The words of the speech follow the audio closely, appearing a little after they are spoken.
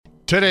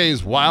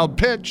Today's Wild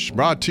Pitch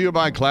brought to you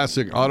by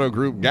Classic Auto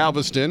Group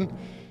Galveston.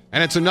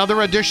 And it's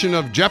another edition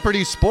of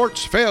Jeopardy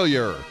Sports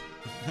Failure.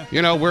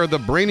 You know, where the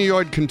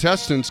brainioid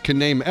contestants can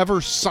name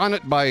every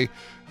sonnet by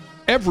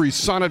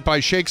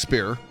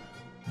Shakespeare,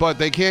 but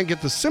they can't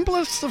get the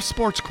simplest of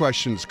sports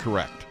questions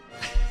correct.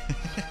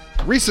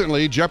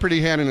 Recently, Jeopardy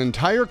had an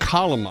entire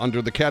column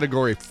under the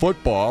category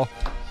football,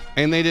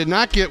 and they did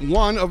not get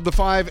one of the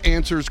 5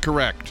 answers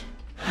correct.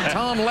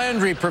 Tom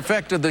Landry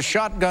perfected the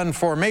shotgun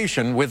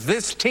formation with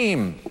this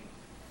team.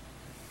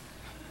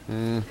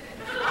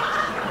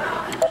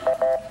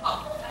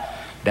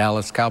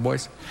 Dallas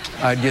Cowboys.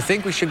 Do you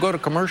think we should go to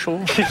commercial?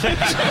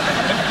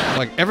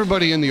 Like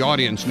everybody in the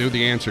audience knew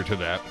the answer to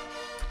that.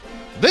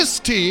 This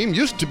team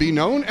used to be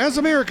known as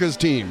America's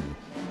team.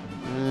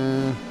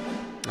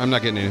 I'm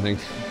not getting anything.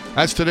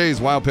 That's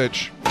today's Wild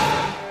Pitch.